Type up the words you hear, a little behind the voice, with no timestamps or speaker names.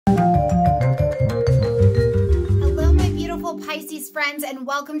Pisces friends, and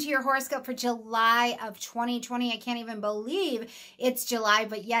welcome to your horoscope for July of 2020. I can't even believe it's July,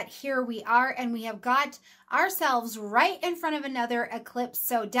 but yet here we are, and we have got ourselves right in front of another eclipse.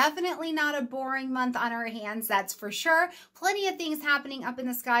 So definitely not a boring month on our hands, that's for sure. Plenty of things happening up in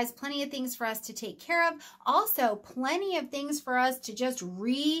the skies, plenty of things for us to take care of. Also, plenty of things for us to just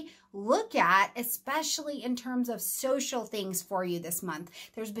look at, especially in terms of social things for you this month.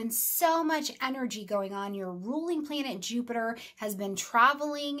 There's been so much energy going on. Your ruling planet Jupiter has been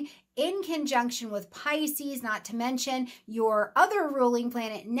traveling in conjunction with Pisces, not to mention your other ruling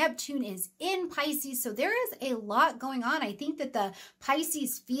planet Neptune is in Pisces. So there is a lot going on. I think that the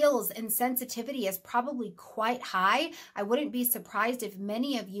Pisces feels and sensitivity is probably quite high. I wouldn't be surprised if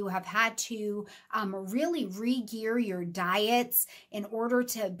many of you have had to really re-gear your diets in order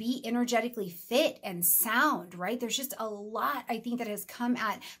to be energetically fit and sound, right? There's just a lot, I think, that has come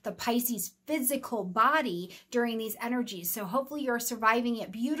at the Pisces physical body during these energies. So hopefully you're surviving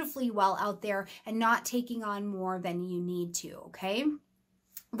it beautifully well out there and not taking on more than you need to, okay?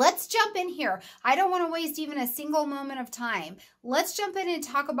 Let's jump in here. I don't want to waste even a single moment of time. Let's jump in and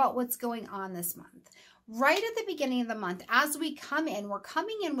talk about what's going on this month. Right at the beginning of the month, as we come in, we're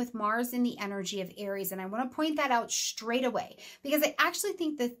coming in with Mars in the energy of Aries. And I want to point that out straight away because I actually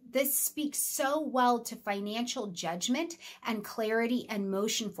think that this speaks so well to financial judgment and clarity and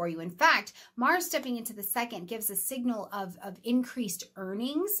motion for you. In fact, Mars stepping into the second gives a signal of increased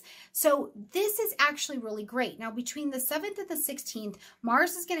earnings. So this is actually really great. Now, between the 7th and the 16th,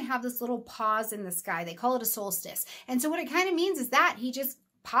 Mars is going to have this little pause in the sky. They call it a solstice. And so what it kind of means is that he just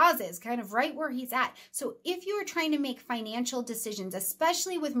pauses kind of right where he's at. So if you are trying to make financial decisions,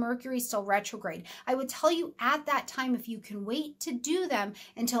 especially with Mercury still retrograde, I would tell you at that time, if you can wait to do them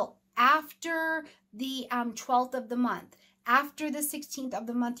until after the 12th of the month. After the 16th of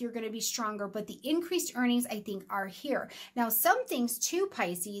the month, you're going to be stronger, but the increased earnings, I think, are here. Now, some things too,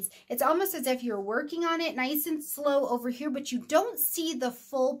 Pisces, it's almost as if you're working on it nice and slow over here, but you don't see the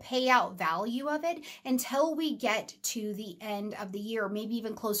full payout value of it until we get to the end of the year, maybe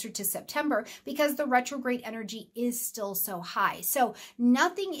even closer to September, because the retrograde energy is still so high. So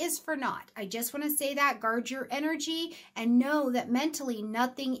nothing is for naught. I just want to say that. Guard your energy and know that mentally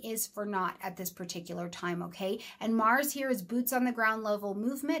nothing is for naught at this particular time, okay? And Mars here is boots on the ground level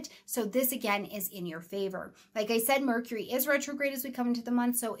movement. So this again is in your favor. Like I said, Mercury is retrograde as we come into the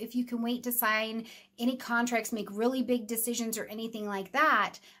month. So if you can wait to sign any contracts, make really big decisions or anything like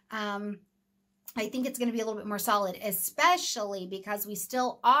that, I think it's going to be a little bit more solid, especially because we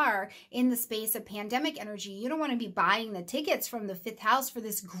still are in the space of pandemic energy. You don't want to be buying the tickets from the 5th house for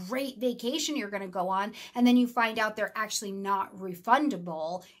this great vacation you're going to go on, and then you find out they're actually not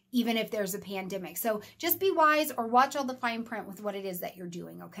refundable, even if there's a pandemic. So just be wise or watch all the fine print with what it is that you're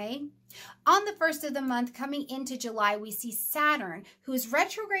doing, okay? On the 1st of the month, coming into July, we see Saturn, who is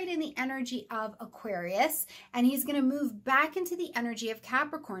retrograde in the energy of Aquarius, and he's going to move back into the energy of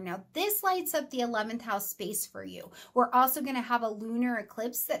Capricorn. Now, this lights up the 11th house space for you. We're also going to have a lunar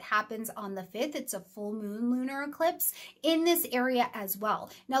eclipse that happens on the 5th. It's a full moon lunar eclipse in this area as well.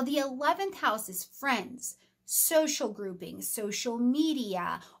 Now, the 11th house is friends, social groupings, social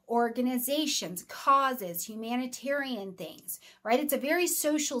media, organizations, causes, humanitarian things, right? It's a very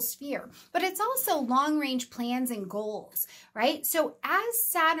social sphere, but it's also long-range plans and goals, right? So as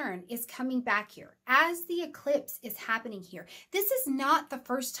Saturn is coming back here, as the eclipse is happening here, this is not the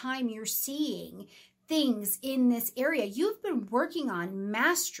first time you're seeing things in this area. You've been working on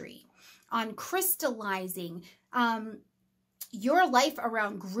mastery, on crystallizing, your life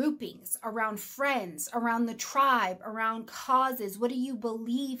around groupings, around friends, around the tribe, around causes. What do you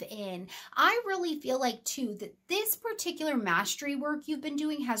believe in? I really feel like, too, that this particular mastery work you've been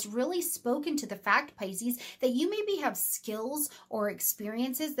doing has really spoken to the fact, Pisces, that you maybe have skills or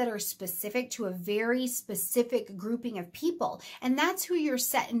experiences that are specific to a very specific grouping of people. And that's who you're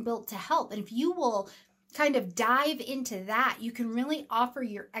set and built to help. And if you will kind of dive into that, you can really offer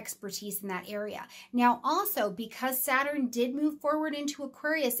your expertise in that area. Now, also, because Saturn did move forward into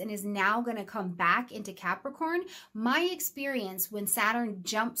Aquarius and is now going to come back into Capricorn, my experience when Saturn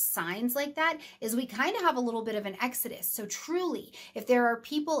jumps signs like that is we kind of have a little bit of an exodus. So truly, if there are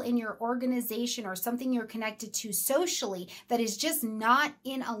people in your organization or something you're connected to socially that is just not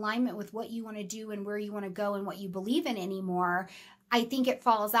in alignment with what you want to do and where you want to go and what you believe in anymore, I think it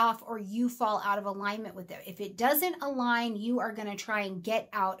falls off or you fall out of alignment with it. If it doesn't align, you are going to try and get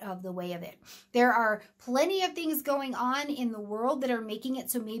out of the way of it. There are plenty of things going on in the world that are making it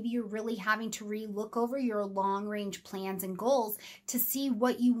so maybe you're really having to re-look over your long-range plans and goals to see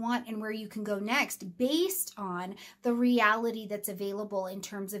what you want and where you can go next based on the reality that's available in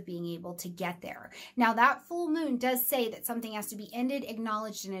terms of being able to get there. Now, that full moon does say that something has to be ended,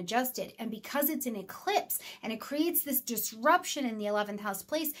 acknowledged, and adjusted. And because it's an eclipse and it creates this disruption in the 11th house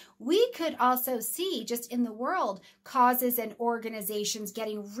place, we could also see just in the world causes and organizations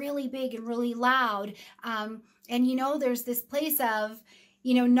getting really big and really loud. And you know, there's this place of,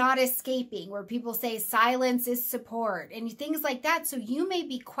 you know, not escaping, where people say silence is support and things like that. So you may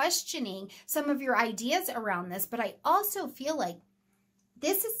be questioning some of your ideas around this, but I also feel like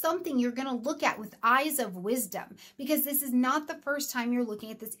this is something you're going to look at with eyes of wisdom, because this is not the first time you're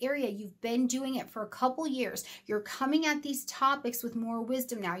looking at this area. You've been doing it for a couple years. You're coming at these topics with more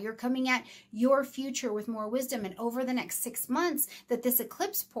wisdom now. You're coming at your future with more wisdom. And over the next 6 months that this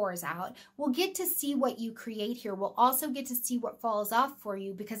eclipse pours out, we'll get to see what you create here. We'll also get to see what falls off for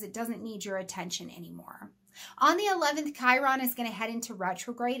you because it doesn't need your attention anymore. On the 11th, Chiron is going to head into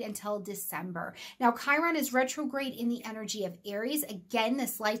retrograde until December. Now, Chiron is retrograde in the energy of Aries. Again,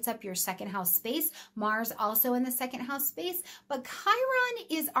 this lights up your second house space. Mars also in the second house space. But Chiron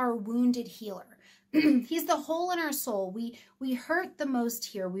is our wounded healer. He's the hole in our soul. We hurt the most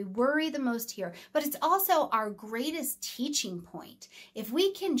here. We worry the most here. But it's also our greatest teaching point. If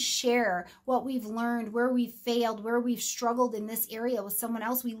we can share what we've learned, where we've failed, where we've struggled in this area with someone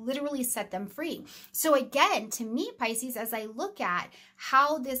else, we literally set them free. So again, to me, Pisces, as I look at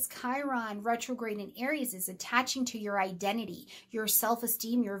how this Chiron retrograde in Aries is attaching to your identity, your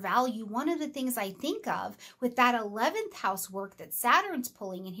self-esteem, your value, one of the things I think of with that 11th house work that Saturn's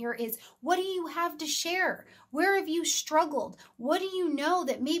pulling in here is, what do you have to share? Where have you struggled? What do you know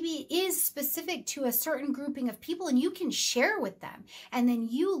that maybe is specific to a certain grouping of people and you can share with them? And then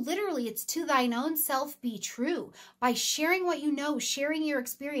you literally, it's to thine own self be true. By sharing what you know, sharing your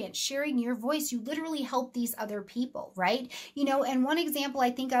experience, sharing your voice, you literally help these other people, right? You know, and one example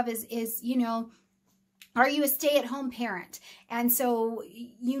I think of is, you know, are you a stay-at-home parent? And so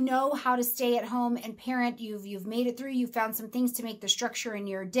you know how to stay at home and parent. You've made it through. You found some things to make the structure in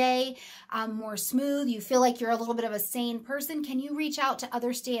your day more smooth. You feel like you're a little bit of a sane person. Can you reach out to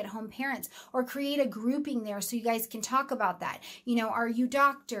other stay-at-home parents or create a grouping there so you guys can talk about that? You know, are you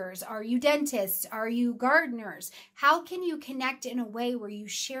doctors? Are you dentists? Are you gardeners? How can you connect in a way where you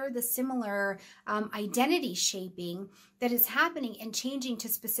share the similar identity shaping that is happening and changing to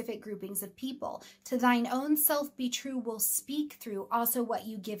specific groupings of people? To thine own self be true will speak through also what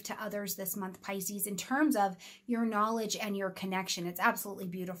you give to others this month, Pisces, in terms of your knowledge and your connection. It's absolutely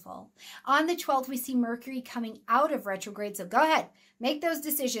beautiful. On the 12th, we see Mercury coming out of retrograde. So go ahead, make those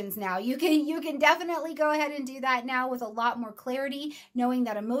decisions now. You can definitely go ahead and do that now with a lot more clarity, knowing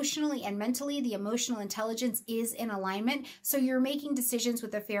that emotionally and mentally, the emotional intelligence is in alignment. So you're making decisions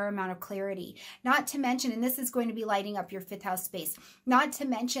with a fair amount of clarity. Not to mention, and this is going to be lighting up your 5th house space, not to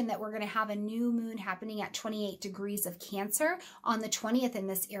mention that we're going to have a new moon happening at 28 degrees of Cancer on the 20th in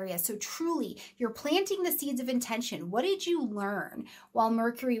this area. So truly, you're planting the seeds of intention. What did you learn while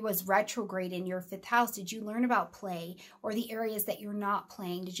Mercury was retrograde in your 5th house? Did you learn about play or the areas that you're not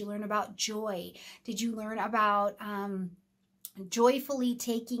playing? Did you learn about joy? Did you learn about joyfully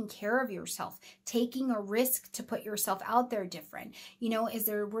taking care of yourself, taking a risk to put yourself out there different? You know,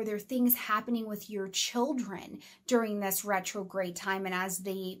 were there things happening with your children during this retrograde time? And as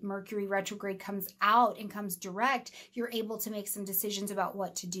the Mercury retrograde comes out and comes direct, you're able to make some decisions about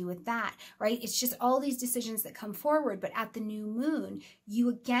what to do with that, right? It's just all these decisions that come forward. But at the new moon, you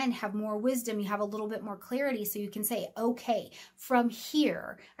again have more wisdom. You have a little bit more clarity. So you can say, okay, from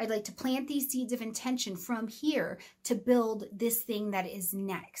here, I'd like to plant these seeds of intention from here to build this thing that is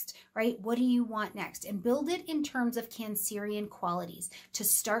next, right? What do you want next? And build it in terms of Cancerian qualities. To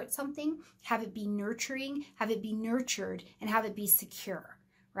start something, have it be nurturing, have it be nurtured, and have it be secure,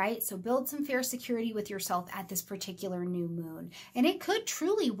 right? So build some fair security with yourself at this particular new moon. And it could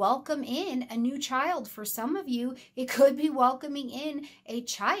truly welcome in a new child. For some of you, it could be welcoming in a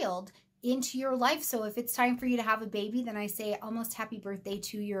child into your life. So if it's time for you to have a baby, then I say almost happy birthday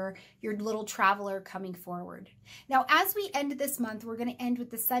to your little traveler coming forward. Now, as we end this month, we're going to end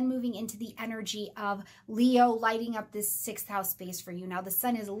with the sun moving into the energy of Leo, lighting up this 6th house space for you. Now, the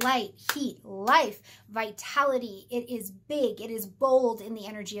sun is light, heat, life, vitality. It is big. It is bold in the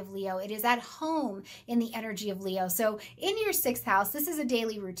energy of Leo. It is at home in the energy of Leo. So in your 6th house, this is a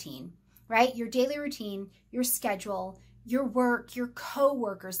daily routine, right? Your daily routine, your schedule, your work, your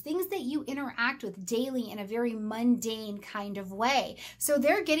co-workers, things that you interact with daily in a very mundane kind of way. So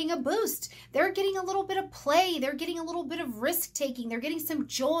they're getting a boost. They're getting a little bit of play. They're getting a little bit of risk taking. They're getting some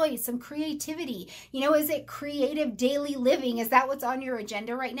joy, some creativity. You know, is it creative daily living? Is that what's on your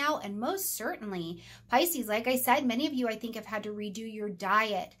agenda right now? And most certainly, Pisces, like I said, many of you, I think, have had to redo your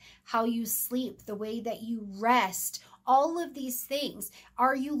diet, how you sleep, the way that you rest, all of these things.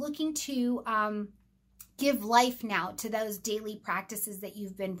 Are you looking to give life now to those daily practices that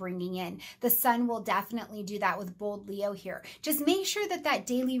you've been bringing in? The sun will definitely do that with bold Leo here. Just make sure that that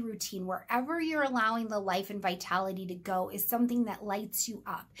daily routine, wherever you're allowing the life and vitality to go, is something that lights you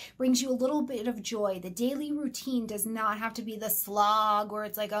up, brings you a little bit of joy. The daily routine does not have to be the slog where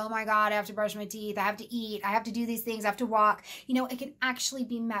it's like, oh my God, I have to brush my teeth, I have to eat, I have to do these things, I have to walk. You know, it can actually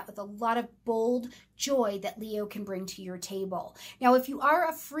be met with a lot of bold joy that Leo can bring to your table. Now, if you are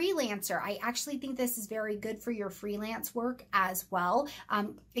a freelancer, I actually think this is very good for your freelance work as well.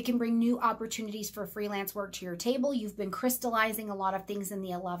 It can bring new opportunities for freelance work to your table. You've been crystallizing a lot of things in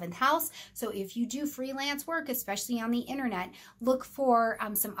the 11th house. So if you do freelance work, especially on the internet, look for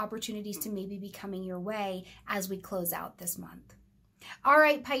some opportunities to maybe be coming your way as we close out this month. All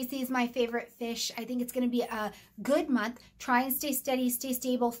right, Pisces, my favorite fish. I think it's going to be a good month. Try and stay steady, stay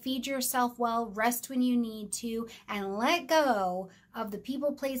stable, feed yourself well, rest when you need to, and let go of the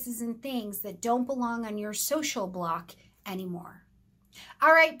people, places, and things that don't belong on your social block anymore.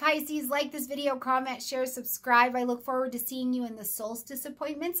 All right, Pisces, like this video, comment, share, subscribe. I look forward to seeing you in the solstice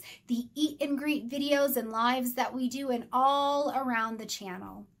appointments, the eat and greet videos and lives that we do, and all around the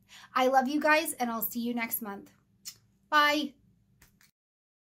channel. I love you guys, and I'll see you next month. Bye.